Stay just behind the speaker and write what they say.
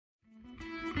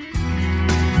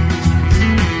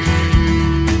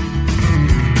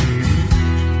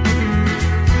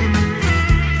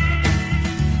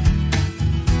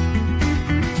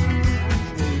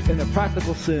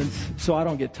sense so I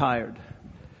don't get tired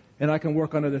and I can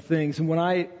work on other things. And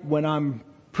when I'm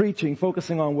preaching,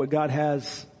 focusing on what God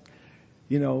has,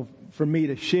 for me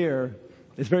to share,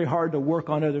 it's very hard to work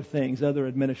on other things, other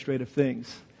administrative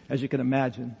things, as you can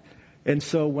imagine. And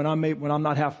so when I'm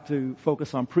not have to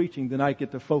focus on preaching, then I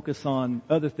get to focus on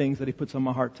other things that He puts on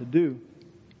my heart to do.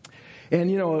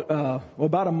 And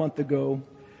about a month ago,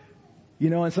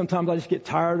 and sometimes I just get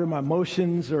tired of my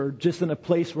emotions or just in a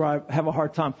place where I have a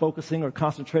hard time focusing or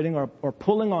concentrating or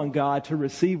pulling on God to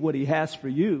receive what He has for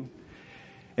you.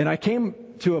 And I came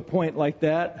to a point like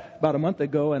that about a month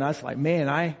ago, and I was like,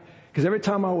 man, because every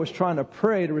time I was trying to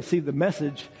pray to receive the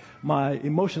message, my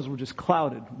emotions were just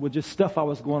clouded with just stuff I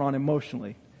was going on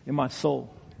emotionally in my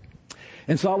soul.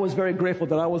 And so I was very grateful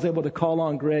that I was able to call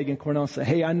on Greg and Cornell and say,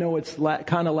 hey, I know it's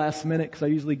kind of last minute because I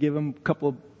usually give them a couple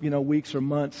of, weeks or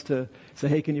months to say,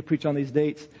 hey, can you preach on these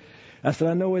dates? I said,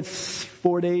 I know it's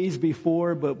 4 days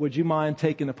before, but would you mind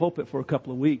taking the pulpit for a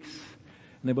couple of weeks?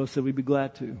 And they both said, we'd be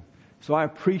glad to. So I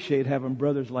appreciate having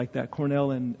brothers like that,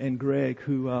 Cornell and Greg,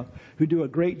 who do a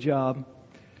great job.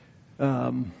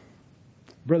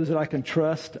 Brothers that I can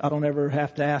trust. I don't ever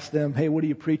have to ask them, hey, what are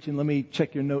you preaching? Let me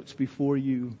check your notes before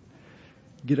you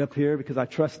get up here, because I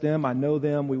trust them. I know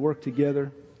them. We work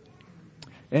together.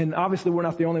 And obviously we're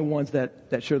not the only ones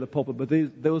that share the pulpit, but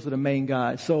those are the main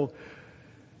guys. So,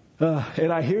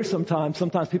 and I hear sometimes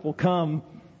people come,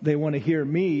 they want to hear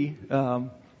me,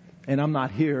 and I'm not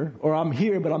here, or I'm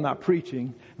here, but I'm not preaching.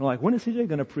 And I'm like, when is CJ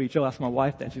going to preach? I'll ask my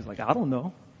wife that. She's like, I don't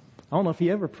know if he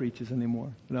ever preaches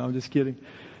anymore. No, I'm just kidding.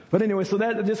 But anyway, so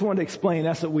that I just wanted to explain.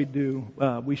 That's what we do.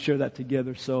 We share that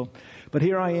together. So, but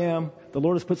here I am. The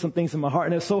Lord has put some things in my heart,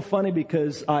 and it's so funny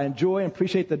because I enjoy and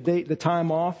appreciate the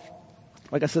time off.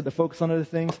 Like I said, to focus on other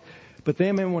things. But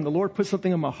then, man, when the Lord puts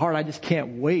something in my heart, I just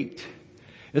can't wait.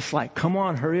 It's like, come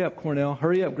on, hurry up, Cornell.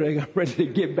 Hurry up, Greg. I'm ready to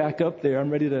get back up there. I'm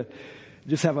ready to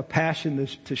just have a passion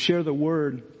to share the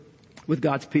word with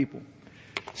God's people.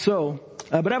 So,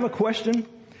 but I have a question.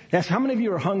 Yes, how many of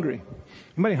you are hungry?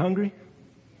 Anybody hungry?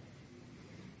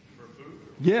 For food?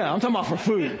 Yeah, I'm talking about for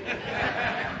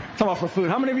food.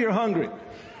 How many of you are hungry?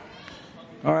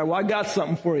 All right, well, I got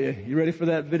something for you. You ready for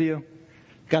that video?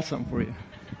 Got something for you.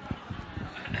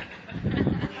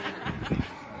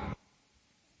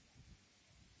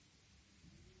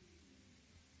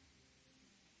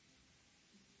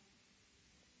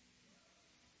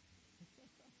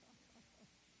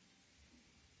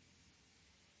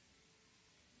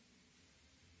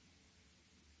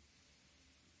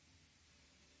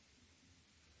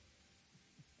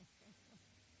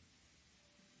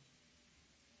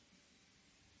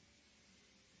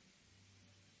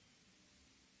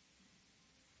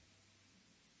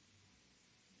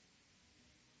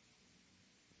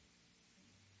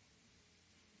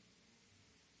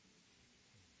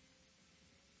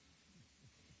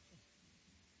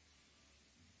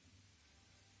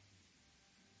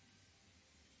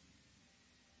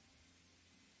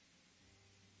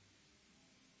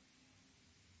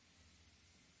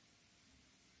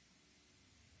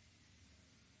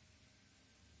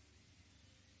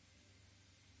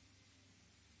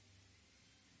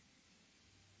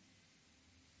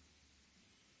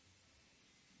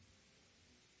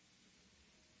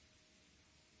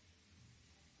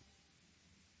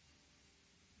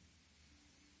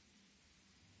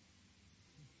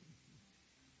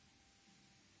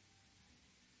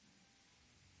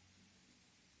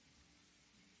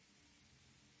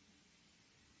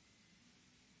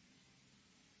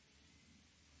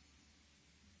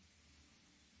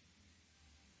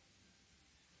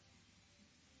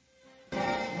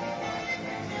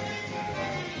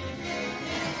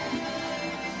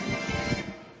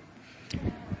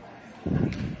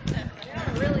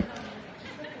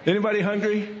 Anybody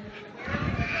hungry?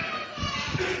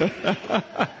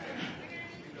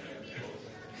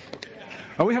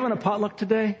 Are we having a potluck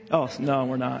today? Oh, no,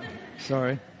 we're not.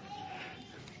 Sorry.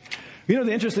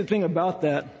 The interesting thing about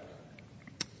that,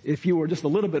 if you were just a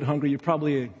little bit hungry, you're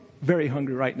probably very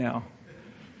hungry right now.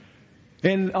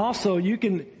 And also, you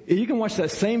can watch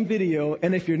that same video,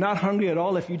 and if you're not hungry at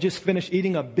all, if you just finish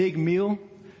eating a big meal,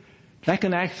 that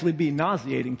can actually be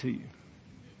nauseating to you.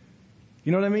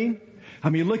 You know what I mean?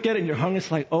 You look at it and you're hungry,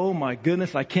 it's like, oh my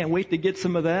goodness, I can't wait to get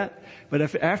some of that.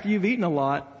 But after you've eaten a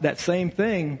lot, that same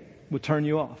thing will turn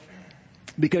you off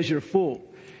because you're full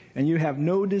and you have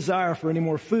no desire for any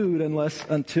more food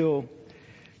until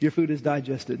your food is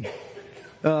digested.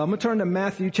 I'm going to turn to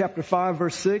Matthew chapter 5,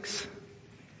 verse 6.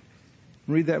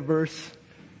 Read that verse.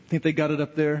 I think they got it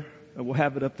up there. We'll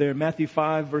have it up there. Matthew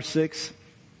 5, verse 6.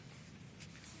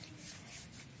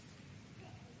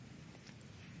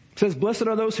 says, blessed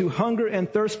are those who hunger and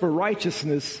thirst for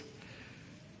righteousness,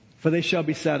 for they shall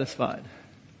be satisfied.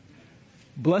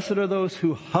 Blessed are those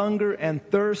who hunger and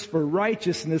thirst for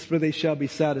righteousness, for they shall be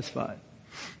satisfied.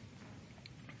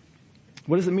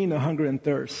 What does it mean to hunger and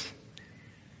thirst?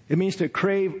 It means to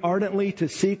crave ardently, to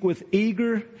seek with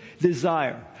eager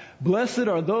desire. Blessed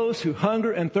are those who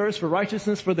hunger and thirst for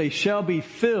righteousness, for they shall be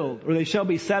filled, or they shall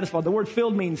be satisfied. The word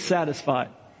filled means satisfied.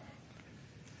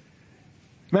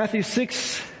 Matthew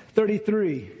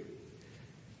 6:33.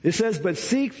 It says, but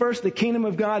seek first the kingdom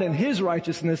of God and His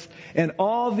righteousness, and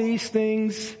all these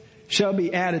things shall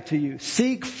be added to you.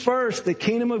 Seek first the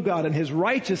kingdom of God and His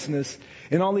righteousness,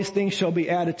 and all these things shall be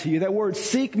added to you. That word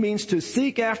seek means to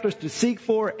seek after, to seek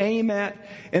for, aim at,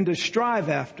 and to strive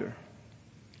after.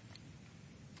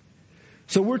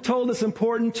 So we're told it's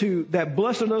important that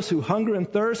blessed are those who hunger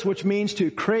and thirst, which means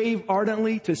to crave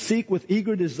ardently, to seek with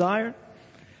eager desire.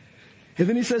 And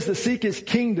then he says to seek His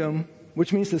kingdom,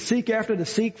 which means to seek after, to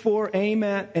seek for, aim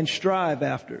at, and strive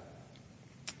after.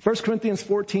 1 Corinthians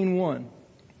 14:1.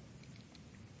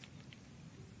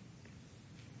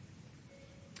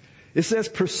 It says,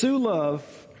 pursue love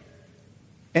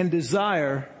and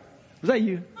desire. Was that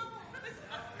you?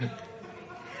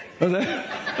 Was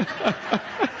that?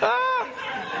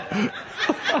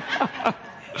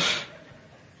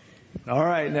 All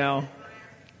right, now.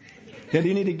 Yeah, do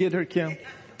you need to get her, Kim?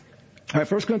 All right,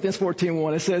 1 Corinthians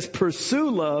 14:1. It says, pursue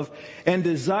love and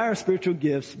desire spiritual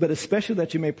gifts, but especially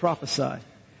that you may prophesy.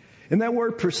 And that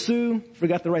word pursue,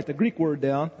 forgot to write the Greek word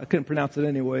down. I couldn't pronounce it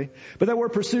anyway. But that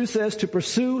word pursue says to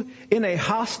pursue in a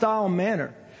hostile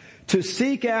manner, to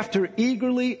seek after,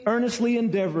 eagerly, earnestly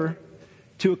endeavor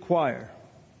to acquire.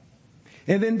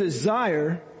 And then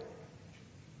desire,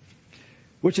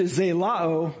 which is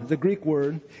zelao, the Greek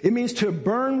word, it means to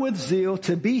burn with zeal,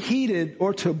 to be heated,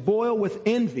 or to boil with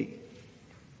envy,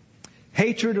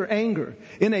 hatred, or anger.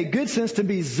 In a good sense, to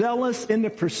be zealous in the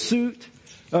pursuit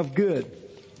of good.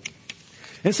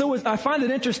 And so I find it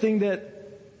interesting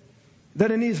that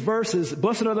in these verses,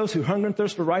 blessed are those who hunger and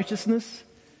thirst for righteousness.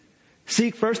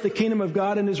 Seek first the kingdom of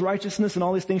God and His righteousness, and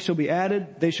all these things shall be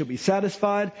added. They shall be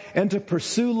satisfied. And to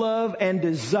pursue love and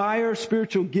desire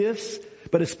spiritual gifts,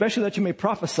 but especially that you may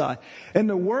prophesy. And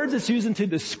the words it's using to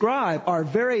describe are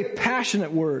very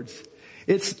passionate words.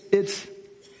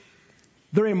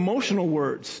 They're emotional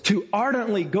words to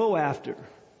ardently go after.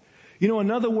 You know,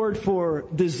 another word for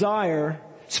desire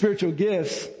spiritual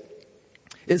gifts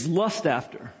is lust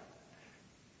after.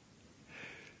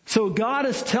 So God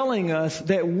is telling us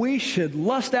that we should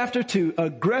lust after, to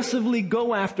aggressively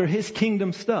go after His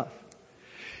kingdom stuff.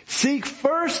 Seek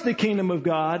first the kingdom of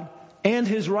God and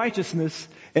His righteousness,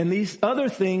 and these other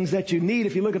things that you need.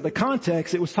 If you look at the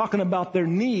context, it was talking about their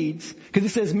needs, because it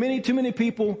says too many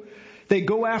people, they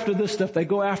go after this stuff. They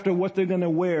go after what they're going to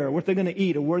wear, what they're going to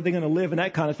eat, or where they're going to live, and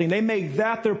that kind of thing. They make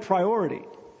that their priority.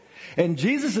 And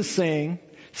Jesus is saying,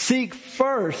 seek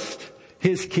first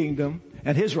His kingdom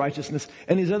and His righteousness,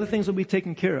 and these other things will be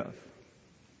taken care of.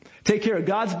 Take care of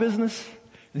God's business,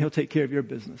 and He'll take care of your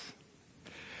business.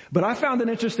 But I found it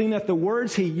interesting that the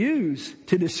words He used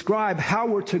to describe how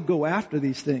we're to go after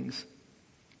these things,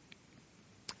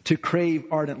 to crave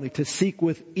ardently, to seek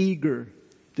with eager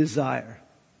desire,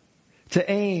 to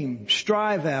aim,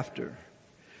 strive after,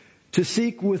 to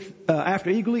seek with after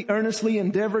eagerly, earnestly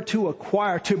endeavor to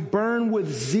acquire, to burn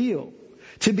with zeal,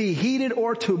 to be heated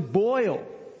or to boil.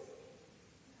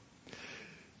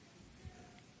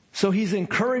 So He's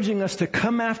encouraging us to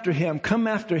come after Him, come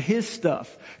after His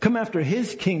stuff, come after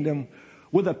His kingdom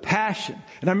with a passion.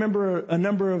 And I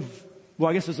remember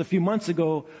I guess it was a few months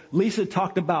ago, Lisa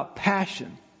talked about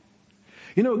passion.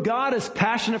 You know, God is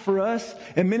passionate for us,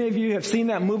 and many of you have seen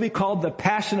that movie called The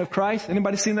Passion of Christ.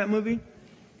 Anybody seen that movie?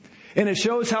 And it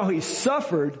shows how He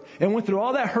suffered and went through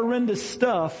all that horrendous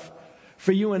stuff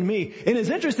for you and me. And it's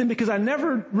interesting because I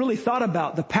never really thought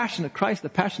about the passion of Christ, the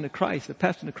passion of Christ, the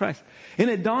passion of Christ. And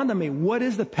it dawned on me, what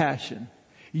is the passion?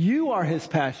 You are His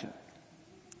passion.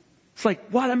 It's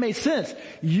like, wow, that made sense.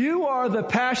 You are the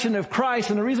passion of Christ,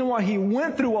 and the reason why He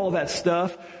went through all that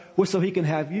stuff was so He can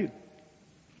have you.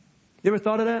 You ever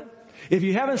thought of that? If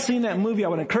you haven't seen that movie, I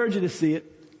would encourage you to see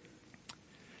it.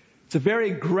 It's a very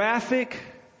graphic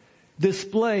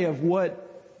display of what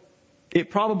it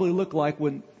probably looked like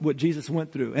what Jesus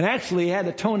went through. And actually, He had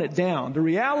to tone it down. The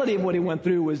reality of what He went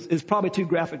through is probably too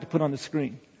graphic to put on the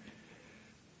screen.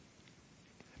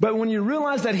 But when you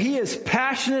realize that He is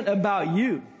passionate about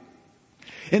you,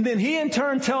 and then He in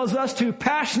turn tells us to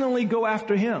passionately go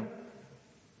after Him,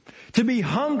 to be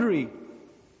hungry,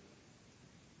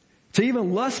 to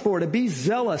even lust for, to be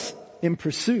zealous in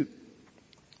pursuit.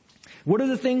 What are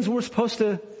the things we're supposed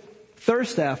to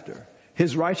thirst after.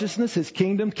 His righteousness, His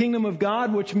kingdom of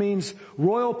God, which means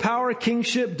royal power,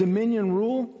 kingship, dominion,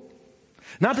 rule.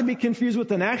 Not to be confused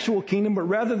with an actual kingdom, but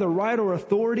rather the right or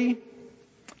authority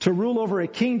to rule over a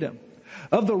kingdom.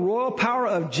 Of the royal power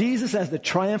of Jesus as the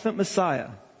triumphant Messiah.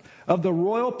 Of the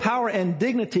royal power and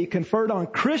dignity conferred on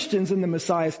Christians in the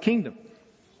Messiah's kingdom.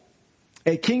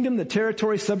 A kingdom, the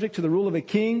territory subject to the rule of a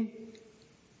king.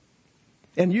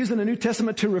 And used in the New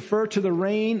Testament to refer to the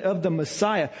reign of the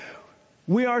Messiah.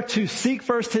 We are to seek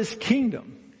first His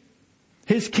kingdom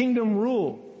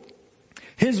rule,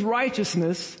 His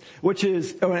righteousness,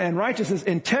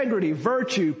 integrity,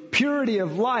 virtue, purity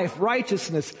of life,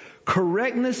 righteousness,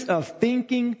 correctness of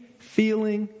thinking,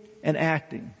 feeling, and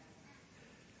acting.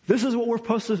 This is what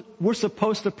we're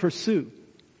supposed to pursue.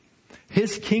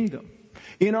 His kingdom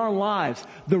in our lives,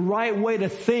 the right way to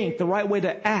think, the right way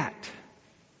to act,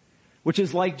 which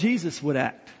is like Jesus would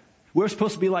act. We're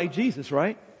supposed to be like Jesus,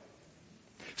 right?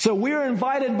 So we're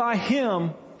invited by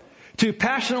Him to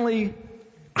passionately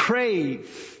crave,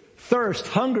 thirst,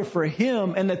 hunger for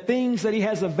Him and the things that He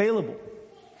has available.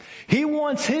 He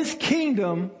wants His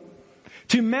kingdom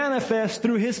to manifest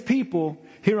through His people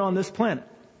here on this planet.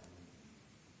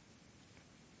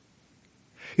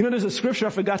 You know, there's a scripture I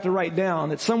forgot to write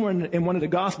down. It's somewhere in one of the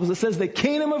Gospels. It says, the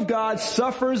kingdom of God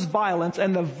suffers violence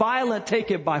and the violent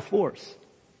take it by force.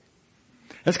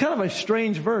 That's kind of a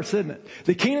strange verse, isn't it?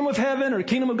 The kingdom of heaven or the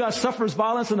kingdom of God suffers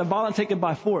violence and the violent take it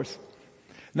by force.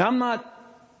 Now, I'm not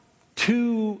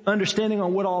too understanding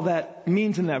on what all that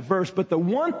means in that verse, but the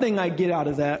one thing I get out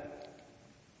of that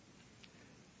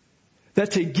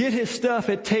to get His stuff,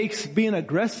 it takes being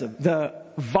aggressive. The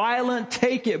violent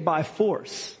take it by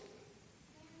force.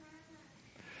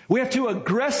 We have to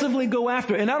aggressively go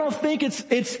after it. And I don't think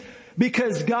it's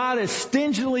because God is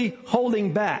stingily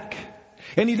holding back.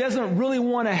 And He doesn't really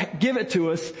want to give it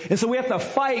to us. And so we have to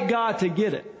fight God to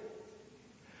get it.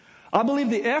 I believe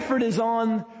the effort is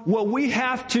on what we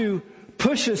have to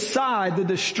push aside, the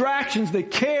distractions, the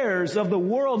cares of the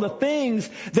world, the things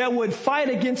that would fight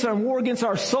against our war against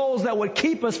our souls, that would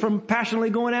keep us from passionately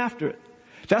going after it.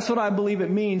 That's what I believe it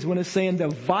means when it's saying the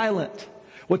violent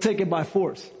will take it by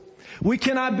force. We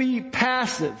cannot be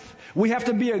passive. We have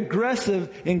to be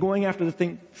aggressive in going after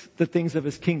the things of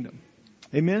His kingdom.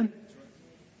 Amen?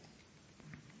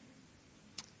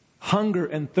 Hunger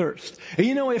and thirst. And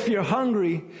you know, if you're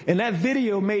hungry, and that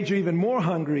video made you even more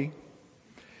hungry,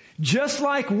 just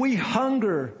like we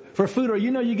hunger for food, or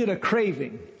you know, you get a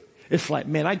craving. It's like,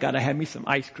 man, I gotta have me some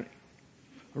ice cream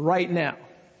right now.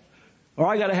 Or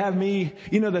I gotta have me,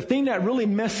 you know, the thing that really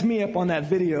messed me up on that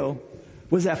video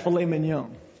was that filet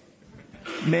mignon.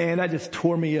 Man, that just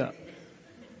tore me up.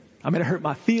 I mean, it hurt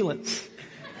my feelings.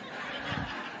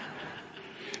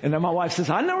 And then my wife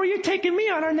says, I know where you're taking me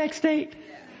on our next date.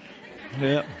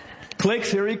 Yep.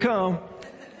 Clicks, here he come.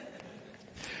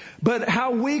 But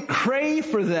how we crave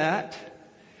for that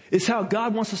is how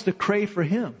God wants us to crave for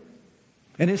Him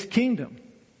and His kingdom.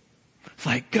 It's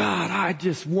like, God, I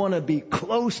just want to be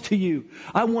close to You.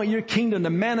 I want Your kingdom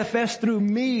to manifest through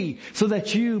me so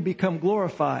that You become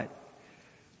glorified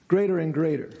greater and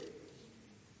greater.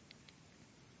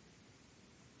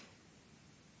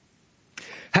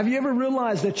 Have you ever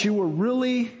realized that you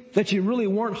really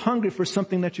weren't hungry for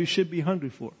something that you should be hungry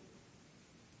for?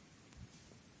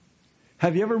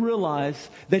 Have you ever realized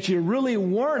that you really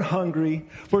weren't hungry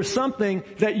for something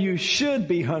that you should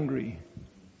be hungry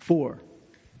for?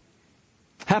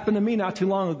 Happened to me not too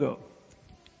long ago.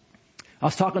 I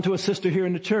was talking to a sister here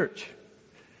in the church,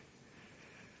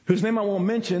 whose name I won't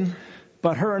mention,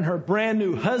 but her and her brand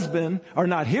new husband are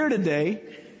not here today.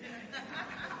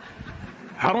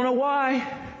 I don't know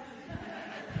why.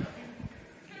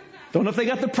 Don't know if they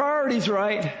got the priorities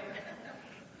right.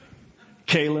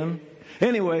 Kaylin.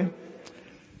 Anyway,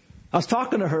 I was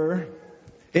talking to her,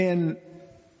 and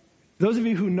those of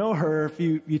you who know her, if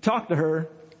you talk to her,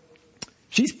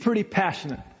 she's pretty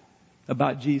passionate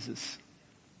about Jesus.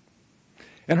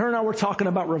 And her and I were talking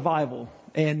about revival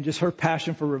and just her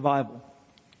passion for revival.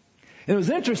 And it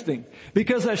was interesting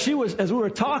because as we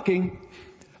were talking,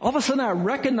 all of a sudden I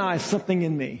recognized something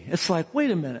in me. It's like,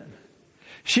 wait a minute.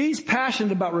 She's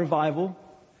passionate about revival.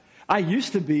 I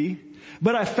used to be,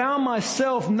 but I found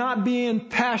myself not being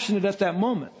passionate at that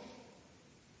moment.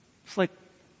 It's like,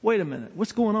 wait a minute.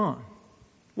 What's going on?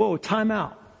 Whoa, time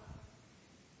out.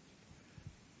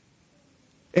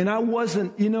 And I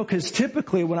wasn't, because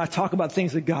typically when I talk about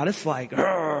things with God, it's like,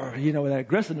 that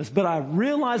aggressiveness. But I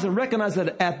realized and recognized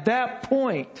that at that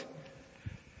point,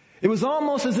 it was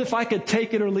almost as if I could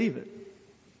take it or leave it.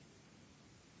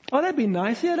 Oh, that'd be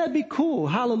nice. Yeah, that'd be cool.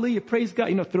 Hallelujah. Praise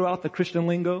God. Throughout the Christian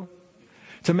lingo.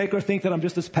 to make her think that I'm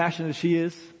just as passionate as she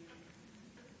is.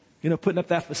 Putting up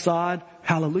that facade.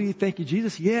 Hallelujah. Thank you,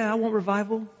 Jesus. Yeah, I want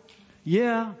revival.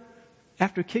 Yeah.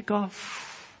 After kickoff.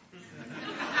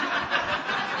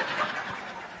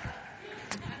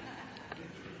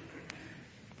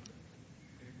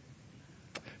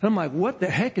 And I'm like, what the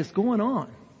heck is going on?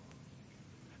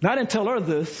 Now, I didn't tell her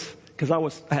this because I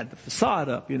had the facade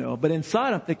up, but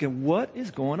inside I'm thinking, what is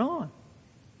going on?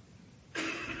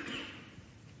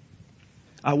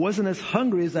 I wasn't as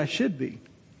hungry as I should be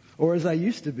or as I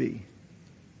used to be.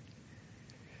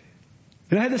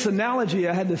 And I had this analogy,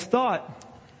 I had this thought,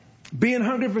 being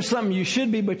hungry for something you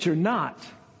should be, but you're not.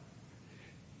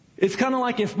 It's kind of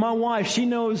like if my wife, she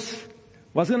knows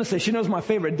my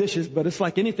favorite dishes, but it's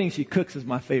like anything she cooks is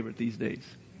my favorite these days.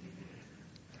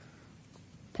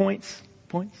 Points.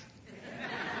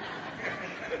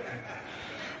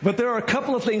 But there are a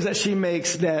couple of things that she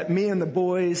makes that me and the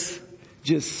boys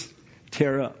just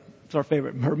tear up. It's our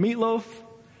favorite. Her meatloaf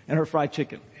and her fried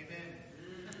chicken.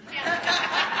 Amen.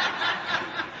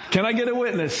 Can I get a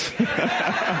witness?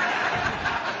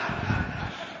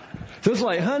 So it's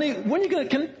like, honey, when you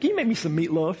can you make me some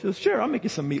meatloaf? She goes, sure, I'll make you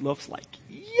some meatloaf. It's like,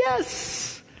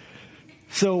 yes.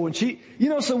 So when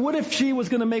so what if she was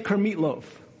going to make her meatloaf?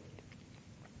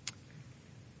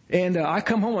 And I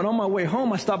come home, and on my way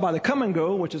home, I stop by the Come and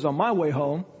Go, which is on my way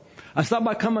home. I stop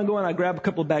by Come and Go, and I grab a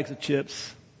couple of bags of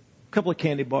chips, a couple of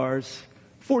candy bars,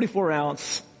 44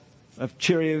 ounce of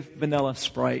cherry vanilla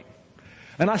Sprite.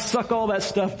 And I suck all that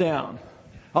stuff down,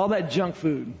 all that junk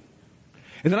food.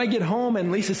 And then I get home,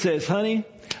 and Lisa says, honey,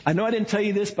 I know I didn't tell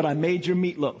you this, but I made your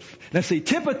meatloaf. And I say,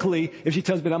 typically, if she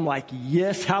tells me that, I'm like,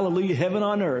 yes, hallelujah, heaven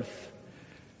on earth.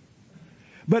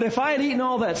 But if I had eaten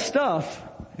all that stuff,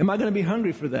 am I going to be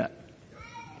hungry for that?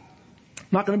 I'm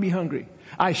not going to be hungry.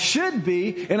 I should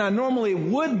be, and I normally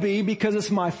would be because it's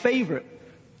my favorite.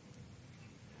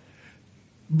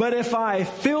 But if I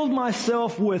filled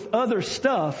myself with other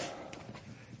stuff,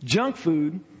 junk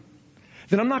food,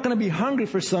 then I'm not going to be hungry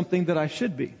for something that I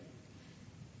should be.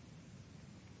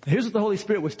 Here's what the Holy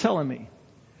Spirit was telling me.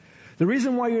 The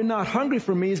reason why you're not hungry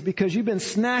for me is because you've been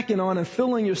snacking on and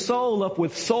filling your soul up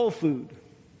with soul food.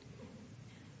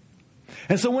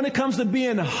 And so when it comes to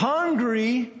being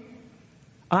hungry,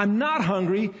 I'm not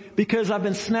hungry because I've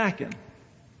been snacking.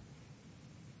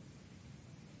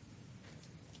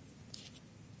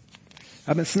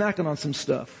 I've been snacking on some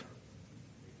stuff.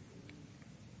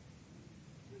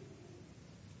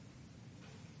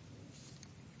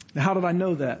 Now, how did I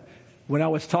know that? When I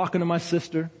was talking to my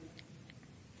sister,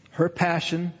 her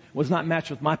passion was not matched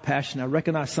with my passion. I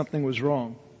recognized something was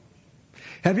wrong.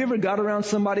 Have you ever got around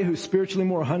somebody who's spiritually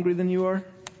more hungry than you are?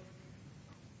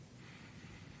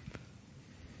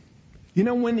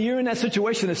 When you're in that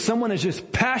situation, if someone is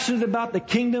just passionate about the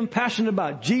kingdom, passionate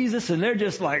about Jesus, and they're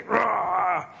just like,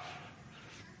 rah!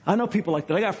 I know people like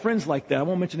that. I got friends like that. I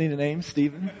won't mention any names,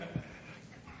 Stephen.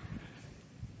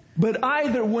 But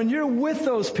either when you're with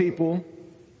those people,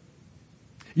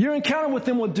 your encounter with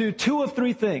them will do two of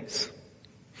three things.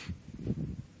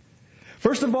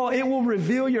 First of all, it will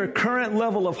reveal your current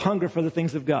level of hunger for the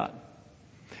things of God.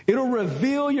 It'll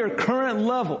reveal your current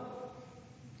level.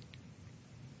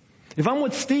 If I'm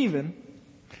with Stephen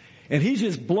and he's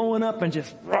just blowing up and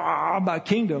just rah about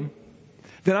kingdom,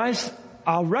 then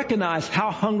I'll recognize how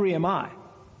hungry am I.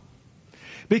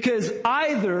 Because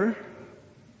either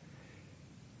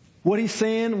what he's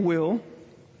saying will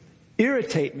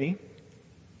irritate me.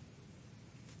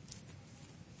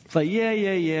 It's like,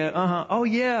 yeah. Oh,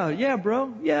 yeah,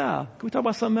 bro. Yeah. Can we talk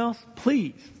about something else?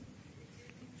 Please.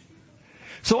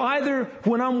 So either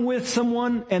when I'm with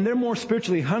someone and they're more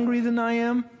spiritually hungry than I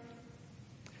am,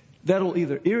 that'll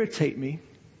either irritate me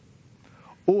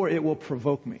or it will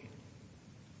provoke me.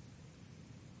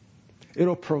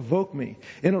 It'll provoke me.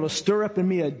 And it'll stir up in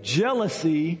me a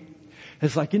jealousy.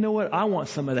 It's like, you know what? I want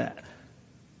some of that.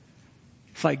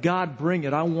 It's like, God, bring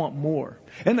it. I want more.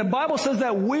 And the Bible says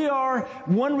that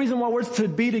one reason why we're to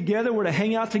be together, we're to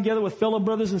hang out together with fellow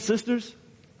brothers and sisters.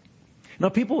 Now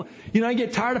people, I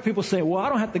get tired of people saying, well, I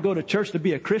don't have to go to church to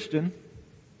be a Christian.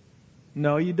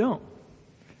 No, you don't.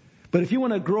 But if you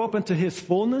want to grow up into His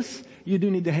fullness, you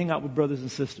do need to hang out with brothers and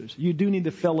sisters. You do need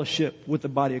to fellowship with the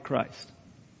body of Christ.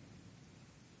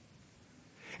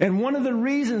 And one of the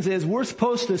reasons is we're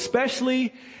supposed to,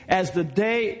 especially as the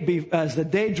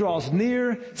day draws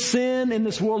near, sin in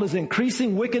this world is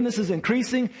increasing, wickedness is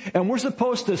increasing, and we're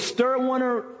supposed to stir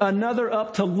one another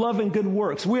up to love and good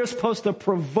works. We are supposed to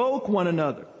provoke one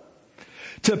another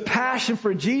to passion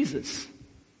for Jesus.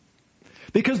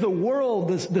 Because the world,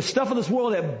 the stuff of this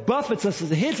world, it buffets us,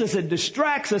 it hits us, it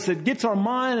distracts us, it gets our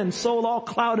mind and soul all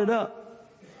clouded up.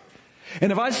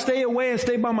 And if I stay away and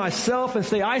stay by myself and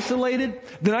stay isolated,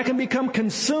 then I can become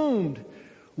consumed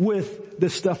with the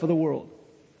stuff of the world.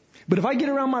 But if I get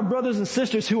around my brothers and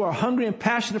sisters who are hungry and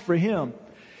passionate for Him,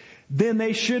 then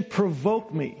they should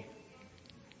provoke me.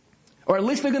 Or at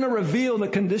least they're going to reveal the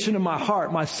condition of my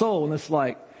heart, my soul. And it's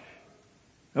like,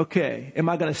 okay, am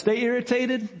I going to stay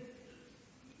irritated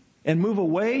and move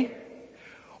away?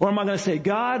 Or am I going to say,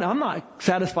 God, I'm not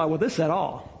satisfied with this at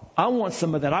all. I want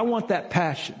some of that. I want that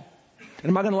passion. And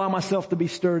am I going to allow myself to be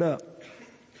stirred up?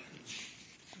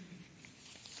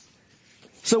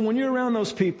 So when you're around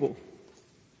those people,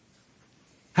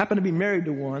 happen to be married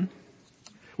to one,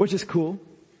 which is cool,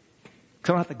 because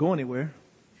I don't have to go anywhere.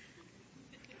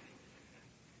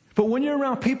 But when you're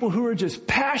around people who are just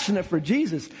passionate for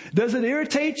Jesus, does it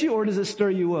irritate you or does it stir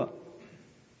you up?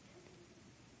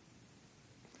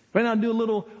 Right now,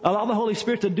 allow the Holy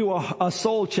Spirit to do a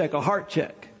soul check, a heart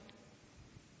check.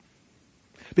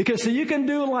 Because you can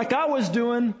do like I was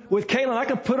doing with Kaylin. I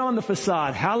can put on the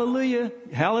facade. Hallelujah.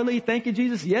 Hallelujah. Thank you,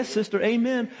 Jesus. Yes, sister.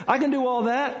 Amen. I can do all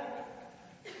that.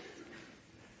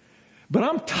 But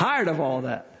I'm tired of all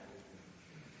that.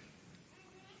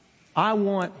 I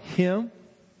want Him.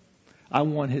 I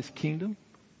want His kingdom.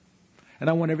 And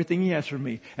I want everything He has for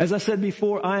me. As I said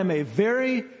before, I am a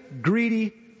very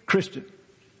greedy Christian.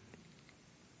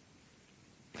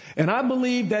 And I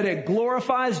believe that it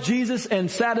glorifies Jesus and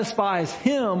satisfies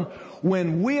Him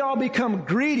when we all become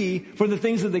greedy for the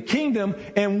things of the kingdom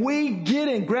and we get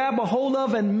and grab a hold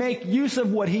of and make use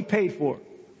of what He paid for.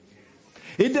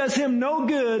 It does Him no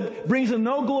good, brings Him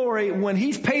no glory when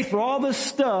He's paid for all this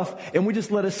stuff and we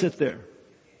just let it sit there.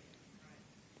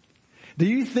 Do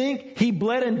you think He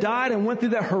bled and died and went through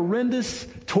that horrendous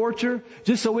torture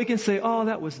just so we can say, oh,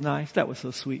 that was nice. That was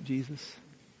so sweet, Jesus.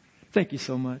 Thank you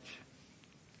so much.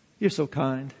 You're so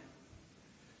kind.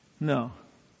 No.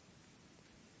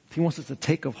 He wants us to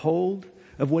take a hold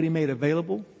of what He made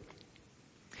available.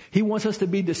 He wants us to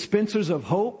be dispensers of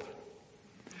hope.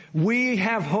 We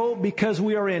have hope because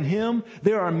we are in Him.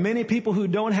 There are many people who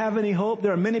don't have any hope.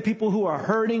 There are many people who are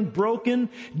hurting, broken,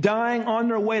 dying on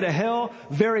their way to hell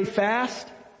very fast.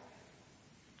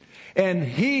 And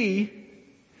He,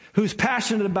 who's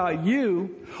passionate about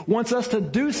you, wants us to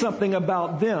do something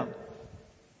about them.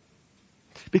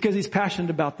 Because He's passionate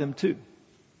about them too.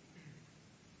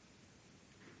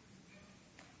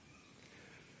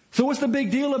 So what's the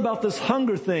big deal about this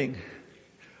hunger thing?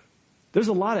 There's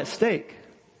a lot at stake.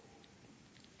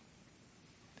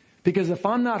 Because if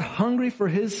I'm not hungry for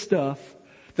His stuff,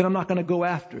 then I'm not going to go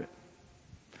after it.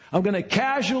 I'm going to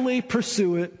casually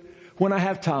pursue it when I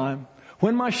have time,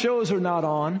 when my shows are not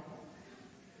on,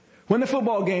 when the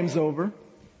football game's over.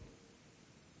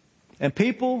 And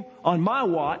people on my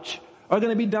watch are going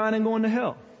to be dying and going to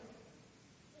hell.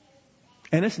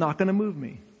 And it's not going to move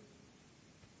me.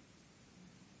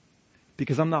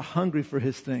 Because I'm not hungry for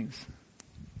His things.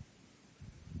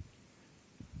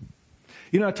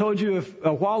 You know, I told you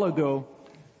a while ago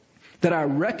that I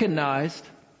recognized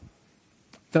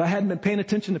that I hadn't been paying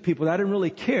attention to people, that I didn't really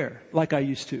care like I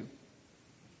used to.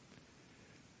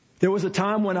 There was a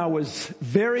time when I was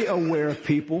very aware of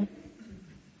people.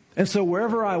 And so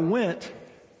wherever I went,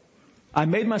 I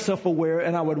made myself aware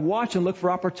and I would watch and look for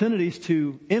opportunities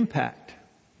to impact.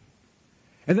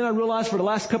 And then I realized for the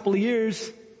last couple of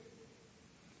years,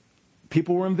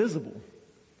 people were invisible.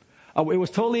 It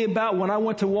was totally about when I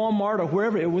went to Walmart or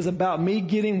wherever, it was about me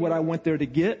getting what I went there to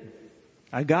get.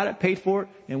 I got it, paid for it,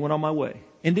 and went on my way.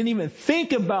 And didn't even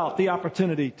think about the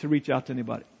opportunity to reach out to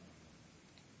anybody.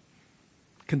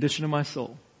 Condition of my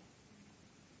soul.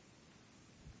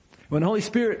 When the Holy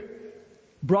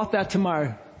Spirit brought that to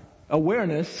my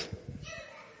awareness,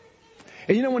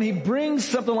 and you know, when He brings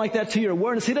something like that to your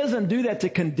awareness, He doesn't do that to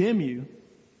condemn you.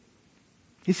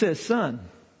 He says, son,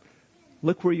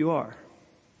 look where you are.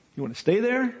 You want to stay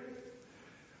there? Or are you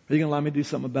going to allow me to do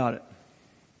something about it?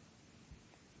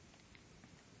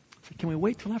 So can we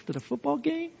wait till after the football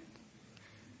game?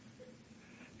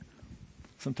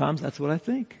 Sometimes that's what I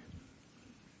think.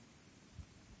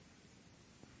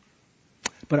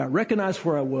 But I recognized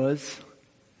where I was.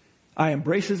 I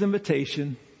embraced His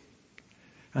invitation.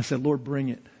 I said, Lord, bring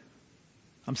it.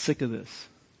 I'm sick of this.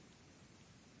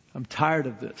 I'm tired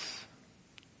of this.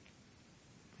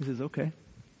 He says, okay.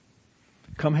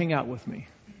 Come hang out with me.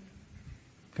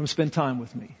 Come spend time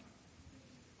with me.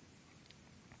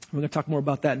 We're going to talk more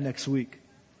about that next week.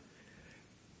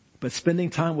 But spending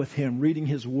time with Him, reading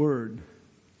His Word,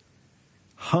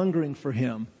 hungering for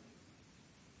Him.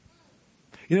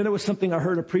 You know, there was something I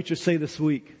heard a preacher say this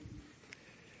week.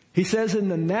 He says in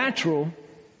the natural,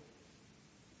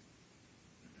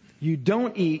 you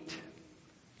don't eat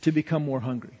to become more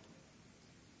hungry.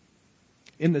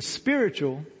 In the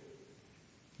spiritual,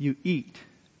 you eat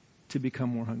to become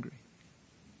more hungry.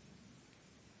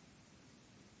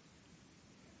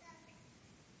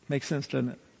 Makes sense, doesn't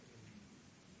it?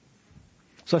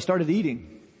 So I started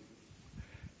eating.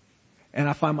 And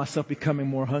I find myself becoming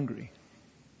more hungry.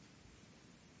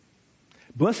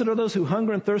 Blessed are those who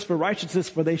hunger and thirst for righteousness,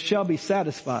 for they shall be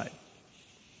satisfied.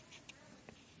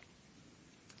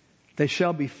 They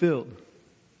shall be filled.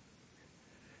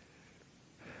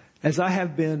 As I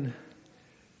have been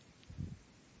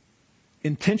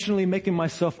intentionally making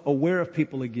myself aware of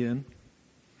people again,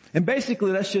 and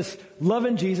basically that's just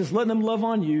loving Jesus, letting him love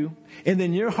on you, and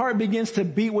then your heart begins to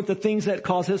beat with the things that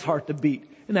cause his heart to beat,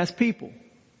 and that's people.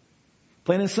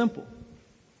 Plain and simple.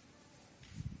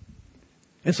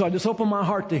 And so I just open my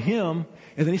heart to him,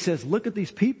 and then he says, look at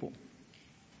these people.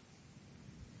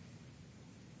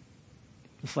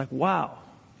 It's like, wow.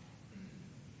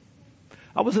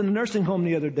 I was in a nursing home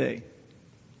the other day,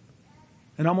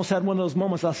 and I almost had one of those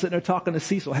moments. I was sitting there talking to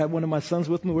Cecil. I had one of my sons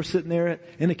with me. We're sitting there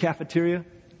in the cafeteria.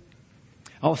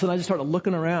 All of a sudden, I just started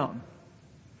looking around.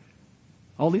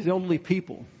 All these elderly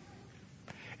people.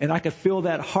 And I could feel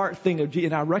that heart thing of Jesus.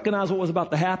 And I recognized what was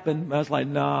about to happen. I was like,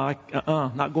 nah,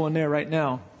 not going there right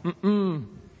now.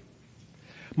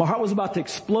 My heart was about to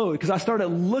explode because I started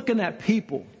looking at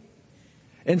people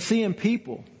and seeing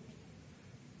people.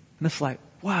 And it's like,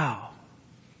 wow.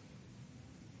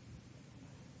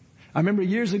 I remember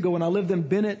years ago when I lived in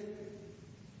Bennett,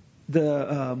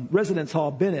 the residence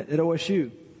hall, Bennett at OSU.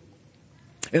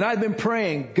 And I'd been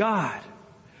praying, God,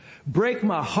 break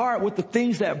my heart with the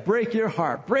things that break your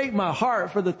heart. Break my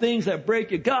heart for the things that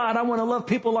break you. God, I want to love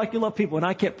people like you love people. And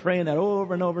I kept praying that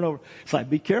over and over and over. It's like,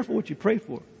 be careful what you pray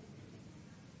for.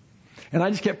 And I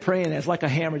just kept praying. It's like a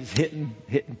hammer just hitting,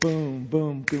 boom,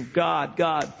 boom, boom. God,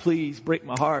 God, please break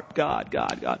my heart. God,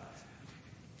 God, God.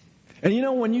 And you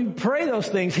know, when you pray those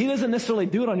things, he doesn't necessarily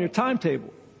do it on your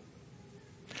timetable.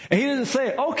 And he doesn't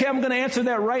say, okay, I'm going to answer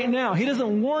that right now. He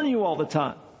doesn't warn you all the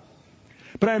time.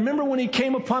 But I remember when he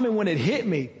came upon me, when it hit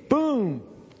me, boom.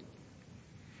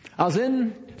 I was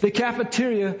in the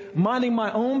cafeteria, minding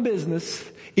my own business,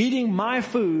 eating my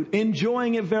food,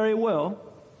 enjoying it very well.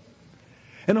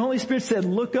 And the Holy Spirit said,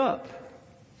 look up.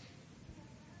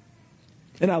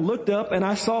 And I looked up and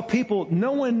I saw people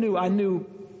no one knew. I knew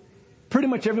pretty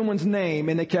much everyone's name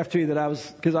in the cafeteria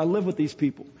because I live with these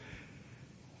people.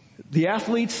 The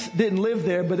athletes didn't live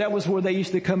there, but that was where they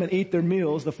used to come and eat their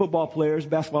meals, the football players,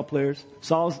 basketball players.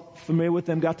 So I was familiar with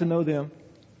them, got to know them.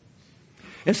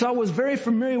 And so I was very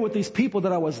familiar with these people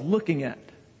that I was looking at.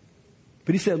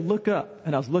 But he said, look up.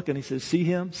 And I was looking. He said, see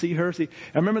him, see her, see.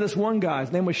 I remember this one guy,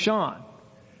 his name was Sean.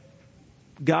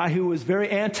 Guy who was very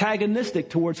antagonistic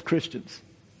towards Christians.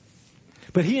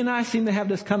 But he and I seem to have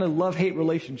this kind of love-hate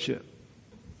relationship.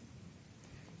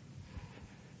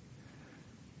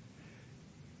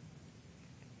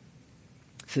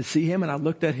 I said, see him, and I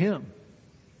looked at him.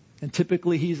 And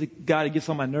typically he's a guy that gets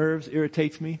on my nerves,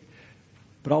 irritates me.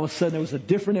 But all of a sudden there was a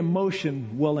different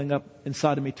emotion welling up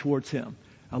inside of me towards him.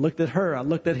 I looked at her, I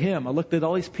looked at him, I looked at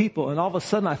all these people, and all of a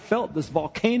sudden I felt this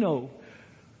volcano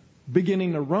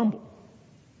beginning to rumble.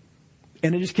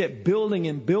 And it just kept building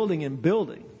and building and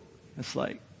building. It's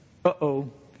like, uh-oh.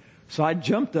 So I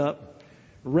jumped up,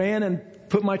 ran and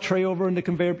put my tray over in the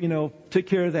conveyor, took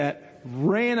care of that.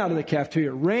 Ran out of the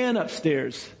cafeteria, ran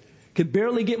upstairs, could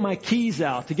barely get my keys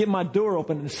out to get my door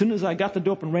open. And as soon as I got the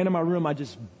door open, ran in my room, I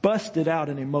just busted out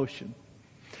in emotion.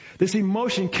 This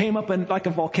emotion came up like a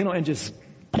volcano and just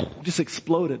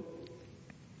exploded.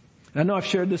 And I know I've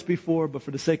shared this before, but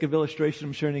for the sake of illustration,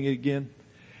 I'm sharing it again.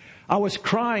 I was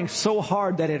crying so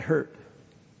hard that it hurt.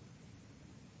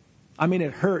 I mean,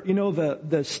 it hurt.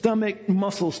 The stomach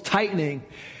muscles tightening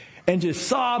and just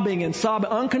sobbing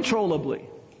uncontrollably.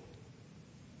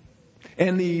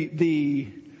 And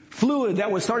the fluid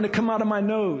that was starting to come out of my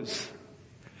nose.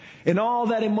 And all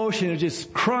that emotion is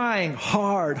just crying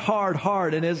hard, hard,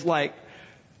 hard. And it's like,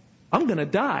 I'm going to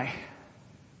die.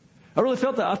 I really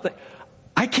felt that. I thought,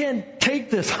 I can't take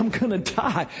this. I'm going to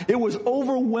die. It was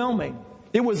overwhelming.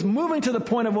 It was moving to the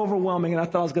point of overwhelming. And I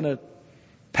thought I was going to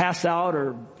pass out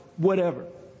or whatever.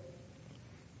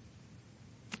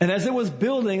 And as it was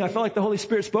building, I felt like the Holy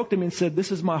Spirit spoke to me and said,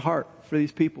 this is my heart for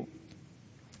these people.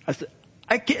 I said,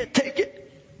 I can't take it.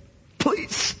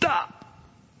 Please stop.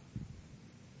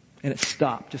 And it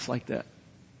stopped just like that.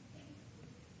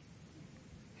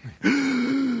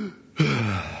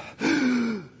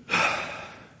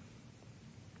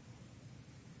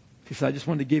 He said, I just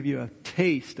wanted to give you a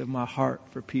taste of my heart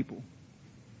for people.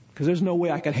 Because there's no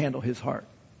way I could handle his heart.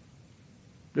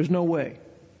 There's no way.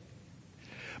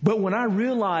 But when I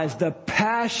realized the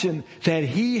passion that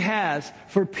he has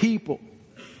for people,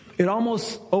 it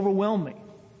almost overwhelmed me.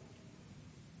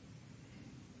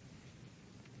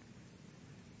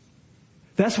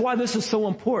 That's why this is so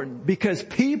important, because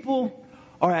people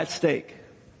are at stake.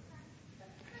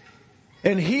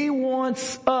 And he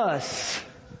wants us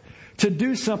to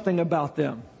do something about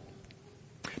them.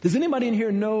 Does anybody in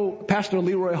here know Pastor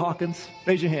Leroy Hawkins?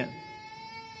 Raise your hand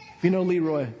if you know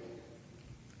Leroy.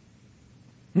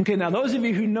 Okay, now those of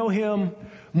you who know him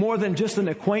more than just an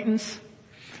acquaintance,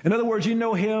 in other words, you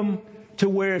know him to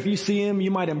where if you see him,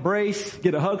 you might embrace,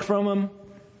 get a hug from him,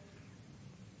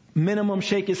 minimum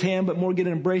shake his hand, but more get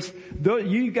an embrace.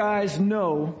 You guys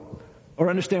know or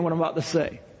understand what I'm about to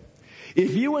say.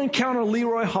 If you encounter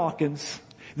Leroy Hawkins,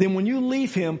 then when you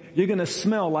leave him, you're going to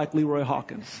smell like Leroy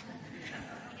Hawkins.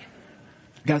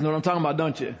 You guys know what I'm talking about,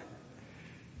 don't you?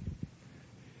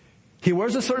 He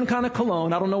wears a certain kind of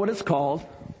cologne. I don't know what it's called.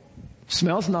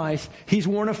 Smells nice. He's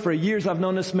worn it for years. I've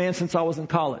known this man since I was in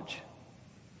college.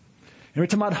 Every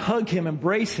time I'd hug him,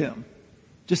 embrace him,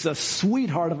 just a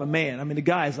sweetheart of a man. I mean, the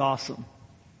guy is awesome.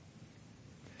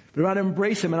 But I'd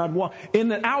embrace him and I'd walk.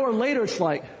 And an hour later, it's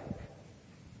like,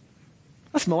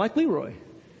 I smell like Leroy.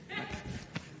 Hey,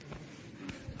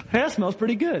 that smells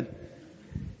pretty good.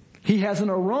 He has an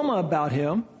aroma about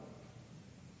him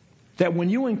that when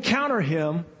you encounter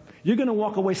him, you're going to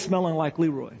walk away smelling like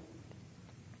Leroy.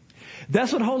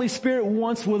 That's what Holy Spirit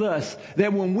wants with us.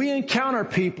 That when we encounter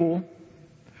people,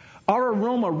 our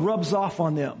aroma rubs off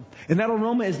on them. And that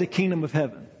aroma is the kingdom of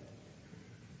heaven.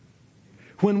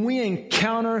 When we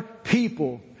encounter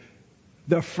people,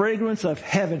 the fragrance of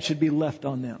heaven should be left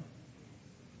on them.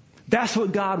 That's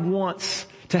what God wants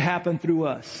to happen through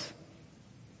us.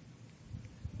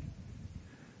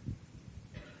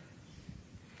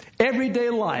 Everyday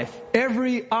life,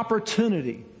 every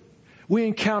opportunity, we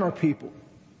encounter people.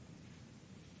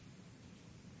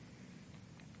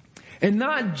 And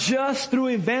not just through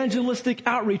evangelistic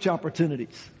outreach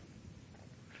opportunities,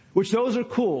 which those are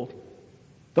cool.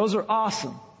 Those are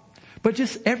awesome. But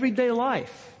just everyday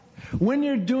life. When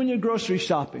you're doing your grocery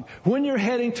shopping, when you're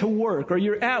heading to work, or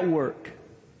you're at work,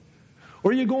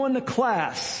 or you're going to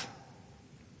class,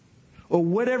 or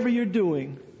whatever you're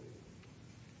doing,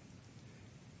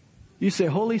 you say,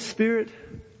 Holy Spirit,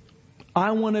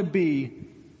 I want to be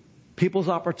people's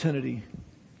opportunity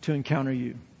to encounter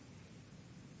you.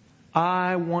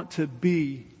 I want to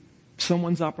be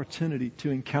someone's opportunity to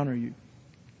encounter you.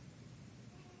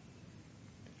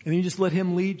 And you just let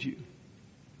him lead you.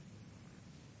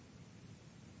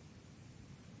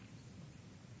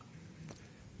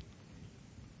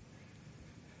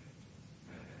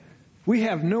 We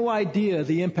have no idea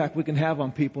the impact we can have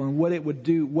on people and what it would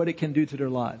do, what it can do to their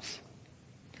lives.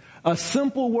 A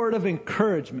simple word of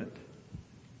encouragement.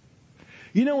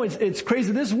 You know, it's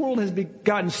crazy. This world has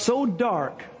gotten so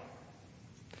dark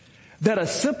that a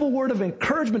simple word of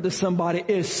encouragement to somebody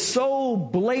is so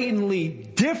blatantly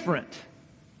different.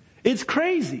 It's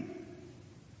crazy.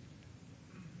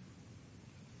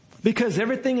 Because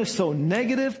everything is so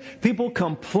negative. People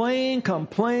complain.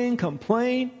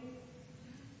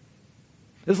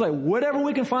 It's like whatever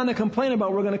we can find to complain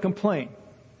about, we're going to complain.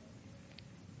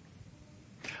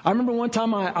 I remember one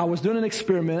time I was doing an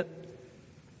experiment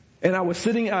and I was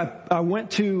sitting, I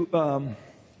went to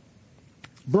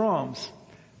Brahms.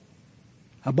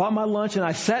 I bought my lunch and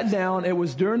I sat down. It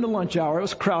was during the lunch hour. It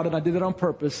was crowded. I did it on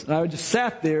purpose. And I just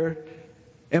sat there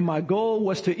and my goal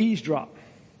was to eavesdrop.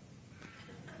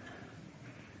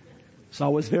 So I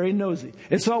was very nosy.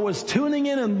 And so I was tuning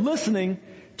in and listening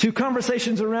to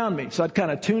conversations around me. So I'd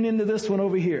kind of tune into this one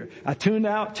over here. I tuned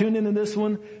out, tuned into this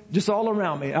one, just all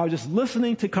around me. I was just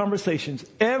listening to conversations.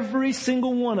 Every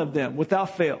single one of them,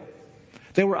 without fail.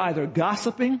 They were either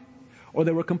gossiping or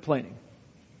they were complaining.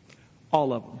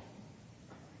 All of them.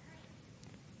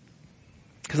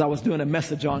 Because I was doing a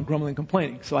message on grumbling and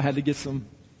complaining. So I had to get some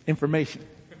information.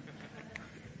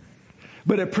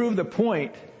 But it proved the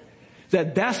point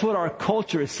that that's what our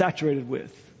culture is saturated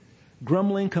with.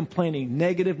 Grumbling, complaining,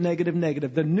 negative.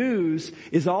 The news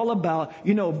is all about,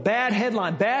 bad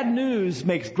headline. Bad news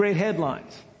makes great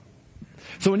headlines.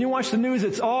 So when you watch the news,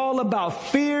 it's all about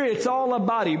fear. It's all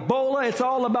about Ebola. It's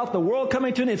all about the world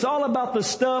coming to an end. It's all about the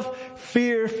stuff.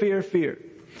 Fear.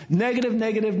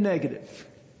 Negative.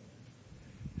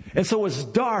 And so it's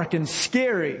dark and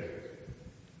scary.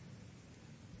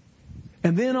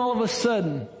 And then all of a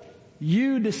sudden,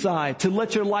 you decide to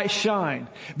let your light shine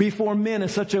before men in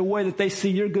such a way that they see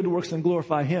your good works and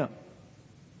glorify Him.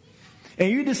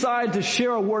 And you decide to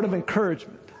share a word of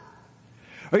encouragement.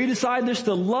 Or you decide just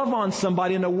to love on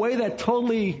somebody in a way that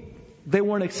totally they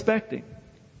weren't expecting.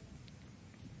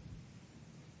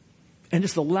 and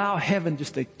just allow heaven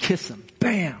just to kiss them.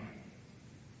 Bam!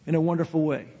 In a wonderful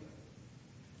way.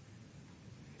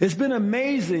 It's been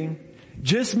amazing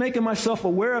just making myself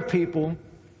aware of people.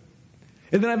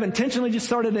 And then I've intentionally just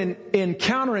started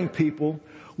encountering people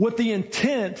with the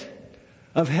intent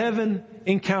of heaven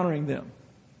encountering them.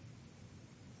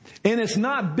 And it's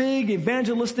not big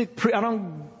evangelistic. I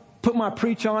don't put my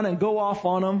preach on and go off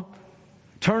on them.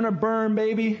 Turn or burn,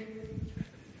 baby.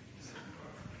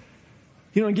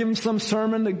 You know, give them some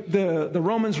sermon, the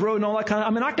Romans Road and all that kind of.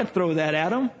 I mean, I can throw that at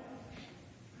them.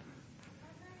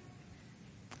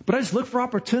 But I just look for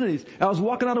opportunities. I was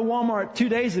walking out of Walmart 2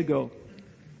 days ago,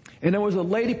 and there was a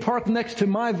lady parked next to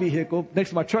my vehicle, next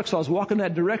to my truck, so I was walking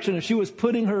that direction, and she was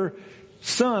putting her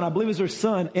son, I believe it was her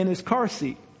son, in his car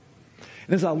seat.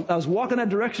 And as I was walking that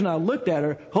direction, I looked at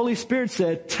her. Holy Spirit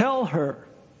said, tell her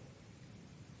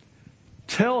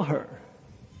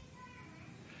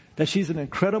that she's an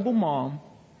incredible mom,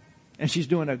 and she's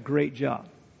doing a great job.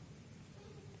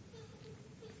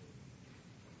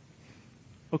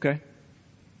 Okay.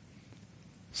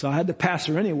 So I had to pass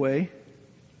her anyway.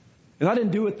 And I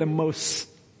didn't do it the most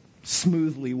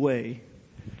smoothly way.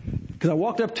 Because I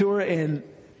walked up to her and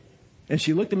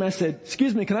she looked at me and I said,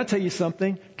 excuse me, can I tell you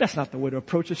something? That's not the way to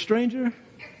approach a stranger.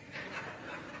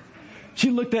 She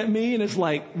looked at me and it's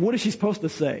like, what is she supposed to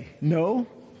say? No.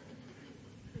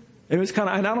 It was kind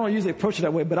of, and I don't usually approach it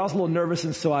that way, but I was a little nervous,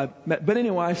 and so but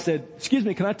anyway, I said, excuse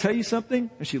me, can I tell you something?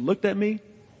 And she looked at me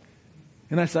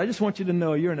and I said, I just want you to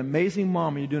know you're an amazing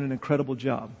mom and you're doing an incredible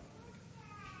job.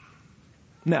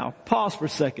 Now, pause for a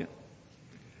second.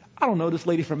 I don't know this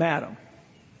lady from Adam.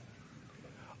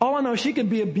 All I know, she could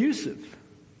be abusive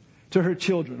to her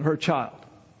children, her child.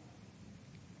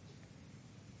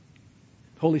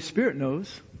 Holy Spirit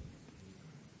knows.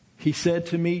 He said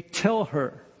to me, tell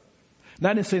her. And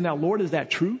I didn't say, now, Lord, is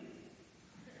that true?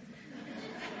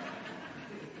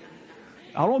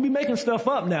 I don't want to be making stuff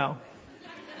up now.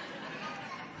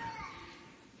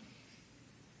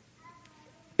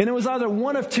 And it was either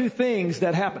one of two things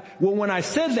that happened. Well, when I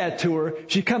said that to her,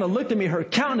 she kind of looked at me, her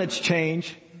countenance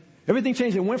changed. Everything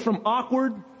changed. It went from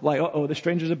awkward, like, the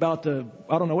stranger's about to,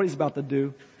 I don't know what he's about to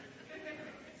do.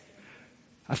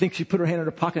 I think she put her hand in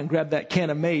her pocket and grabbed that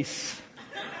can of mace.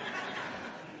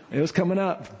 It was coming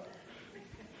up.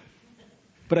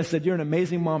 But I said, you're an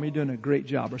amazing mom, you're doing a great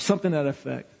job, or something to that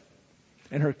effect.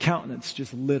 And her countenance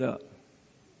just lit up.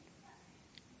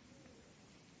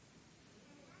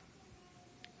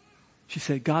 She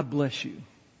said, God bless you.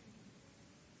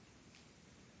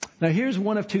 Now here's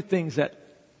one of two things that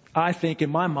I think in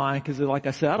my mind, because like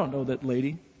I said, I don't know that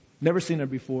lady. Never seen her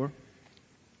before.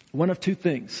 One of two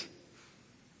things.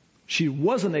 She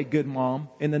wasn't a good mom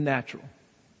in the natural.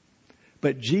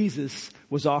 But Jesus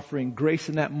was offering grace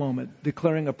in that moment,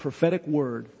 declaring a prophetic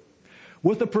word.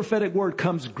 With the prophetic word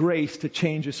comes grace to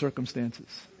change your circumstances.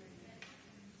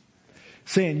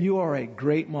 Saying, you are a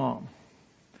great mom.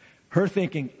 Her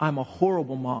thinking, I'm a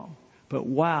horrible mom. But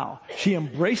wow, she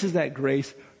embraces that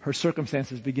grace, her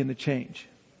circumstances begin to change.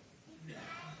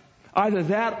 Either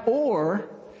that or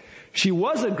she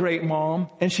was a great mom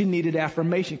and she needed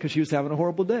affirmation because she was having a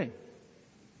horrible day.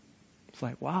 It's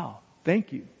like, wow,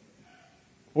 thank you.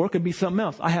 Or it could be something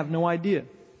else. I have no idea.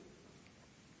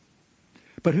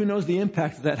 But who knows the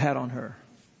impact that had on her?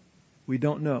 We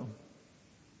don't know.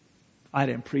 I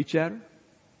didn't preach at her.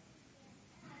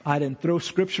 I didn't throw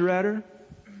scripture at her.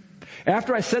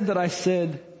 After I said that,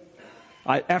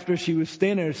 after she was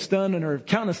standing there stunned and her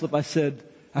countenance lit, I said,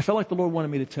 I felt like the Lord wanted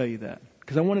me to tell you that.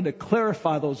 Because I wanted to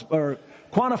clarify those, or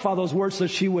quantify those words so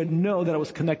she would know that it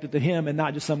was connected to Him and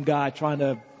not just some guy trying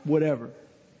to whatever.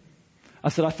 I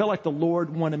said, I felt like the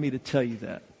Lord wanted me to tell you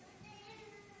that.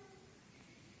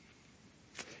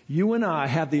 You and I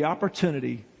have the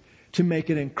opportunity to make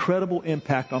an incredible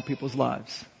impact on people's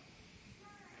lives.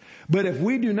 But if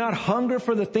we do not hunger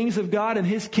for the things of God and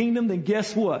His kingdom, then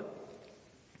guess what?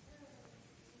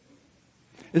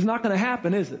 It's not going to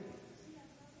happen, is it?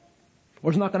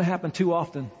 Or it's not going to happen too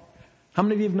often. How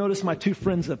many of you have noticed my two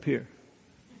friends up here?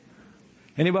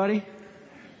 Anybody?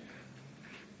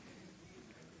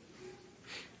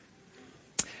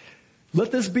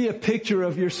 Let this be a picture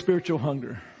of your spiritual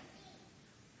hunger.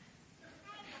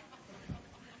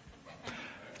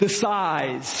 The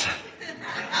size.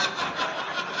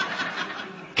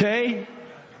 Okay?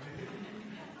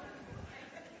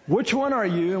 Which one are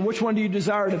you and which one do you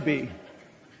desire to be?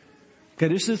 Okay,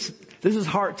 this is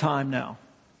heart time now.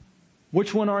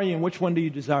 Which one are you and which one do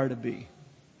you desire to be?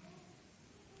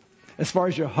 As far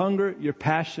as your hunger, your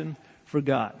passion for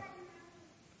God.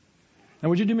 Now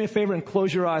would you do me a favor and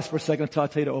close your eyes for a second until I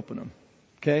tell you to open them?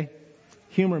 Okay?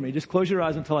 Humor me. Just close your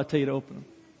eyes until I tell you to open them.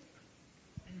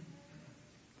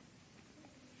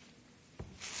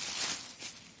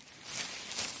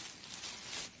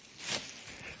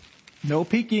 No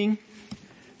peeking.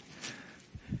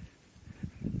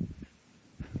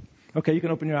 Okay, you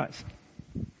can open your eyes.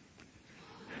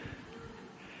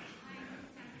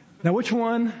 Now, which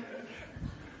one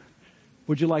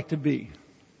would you like to be?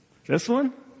 This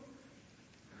one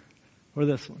or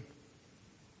this one?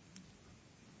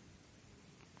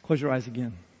 Close your eyes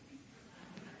again.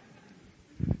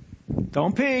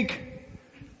 Don't peek.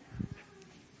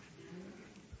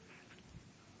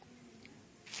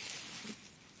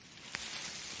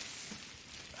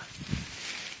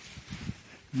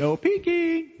 No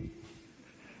peeking.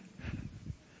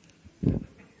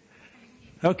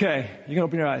 Okay, you can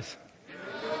open your eyes.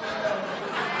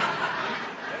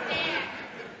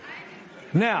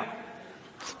 Now,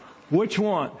 which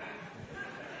one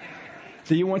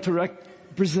do you want to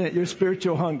represent your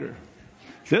spiritual hunger?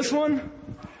 This one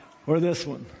or this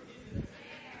one?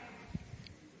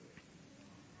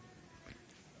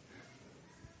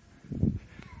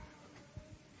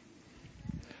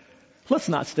 Let's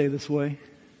not stay this way.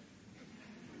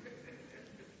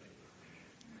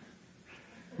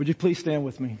 Would you please stand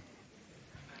with me?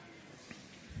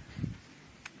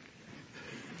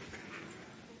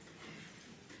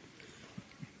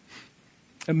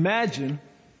 Imagine,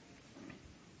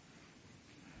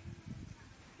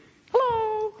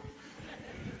 hello.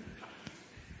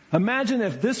 Imagine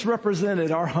if this represented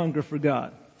our hunger for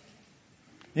God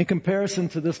in comparison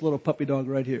to this little puppy dog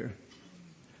right here.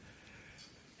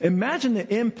 Imagine the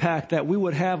impact that we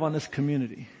would have on this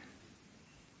community.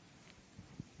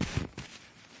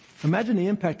 Imagine the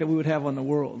impact that we would have on the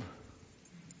world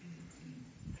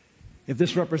if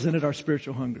this represented our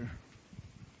spiritual hunger.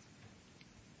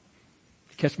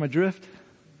 Catch my drift?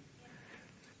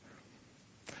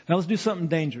 Now let's do something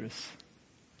dangerous.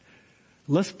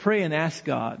 Let's pray and ask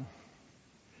God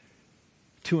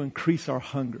to increase our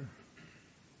hunger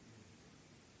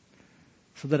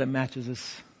so that it matches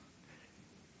this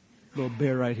little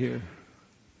bear right here.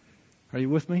 Are you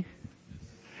with me?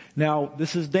 Now,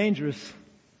 this is dangerous.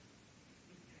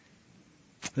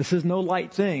 This is no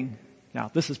light thing. Now,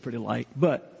 this is pretty light,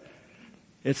 but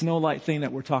it's no light thing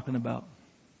that we're talking about.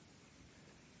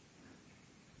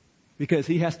 Because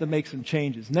he has to make some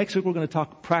changes. Next week we're going to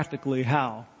talk practically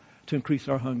how to increase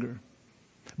our hunger.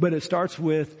 But it starts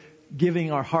with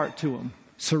giving our heart to him,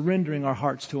 surrendering our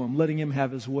hearts to him, letting him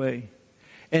have his way.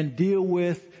 And deal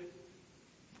with,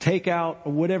 take out,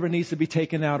 or whatever needs to be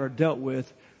taken out or dealt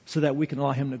with so that we can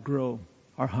allow him to grow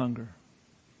our hunger.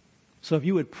 So if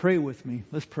you would pray with me,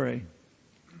 let's pray.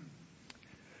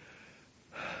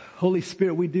 Holy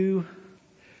Spirit, we do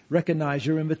recognize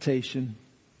your invitation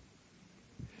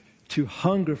to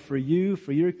hunger for you,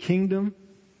 for your kingdom,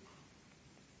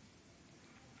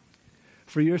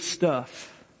 for your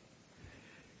stuff.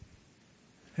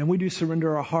 And we do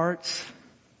surrender our hearts.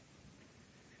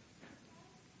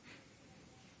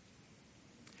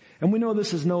 And we know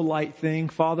this is no light thing,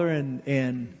 Father,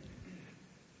 and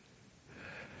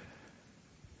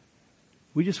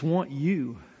we just want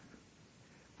you.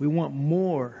 We want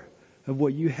more of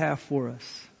what you have for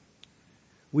us.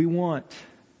 We want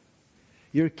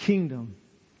your kingdom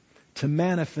to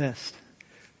manifest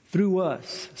through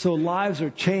us so lives are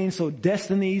changed, so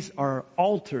destinies are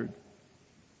altered,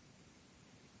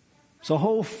 so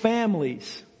whole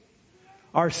families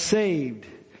are saved,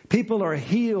 people are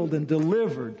healed and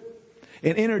delivered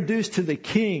and introduced to the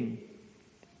King.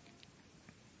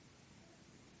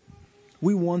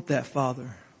 We want that,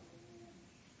 Father.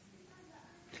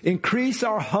 Increase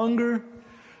our hunger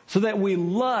so that we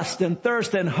lust and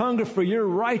thirst and hunger for your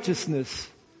righteousness,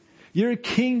 your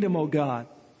kingdom, O God.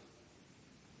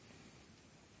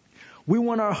 We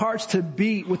want our hearts to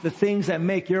beat with the things that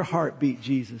make your heart beat,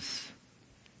 Jesus.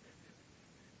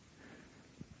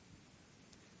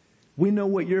 We know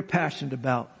what you're passionate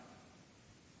about.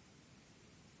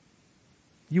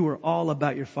 You are all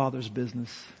about your Father's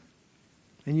business.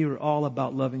 And you are all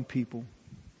about loving people.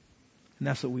 And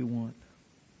that's what we want.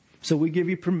 So we give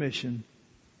you permission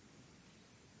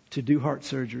to do heart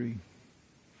surgery,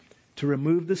 to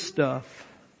remove the stuff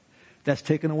that's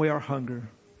taken away our hunger,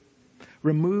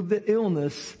 remove the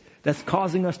illness that's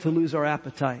causing us to lose our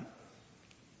appetite.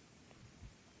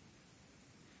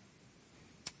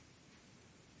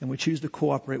 And we choose to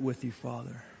cooperate with you,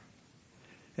 Father,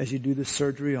 as you do this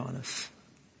surgery on us.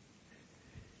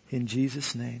 In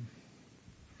Jesus' name.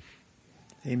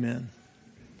 Amen.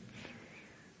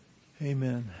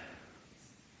 Amen.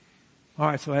 All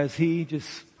right, so as he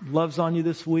just loves on you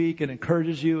this week and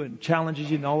encourages you and challenges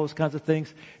you and all those kinds of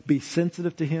things, be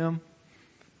sensitive to him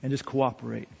and just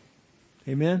cooperate.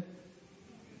 Amen?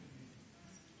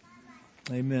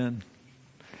 Amen.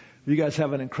 You guys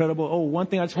have an incredible, one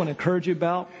thing I just want to encourage you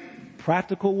about,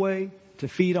 practical way to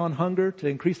feed on hunger, to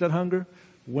increase that hunger,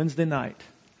 Wednesday night.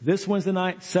 This Wednesday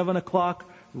night, 7:00,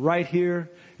 right here.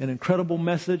 An incredible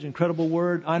message, incredible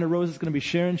word. Ina Rose is going to be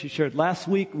sharing. She shared last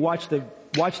week. Watch the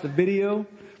video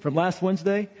from last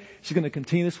Wednesday. She's going to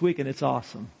continue this week, and it's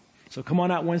awesome. So come on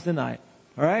out Wednesday night.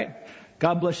 All right?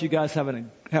 God bless you guys. Have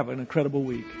an incredible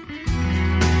week.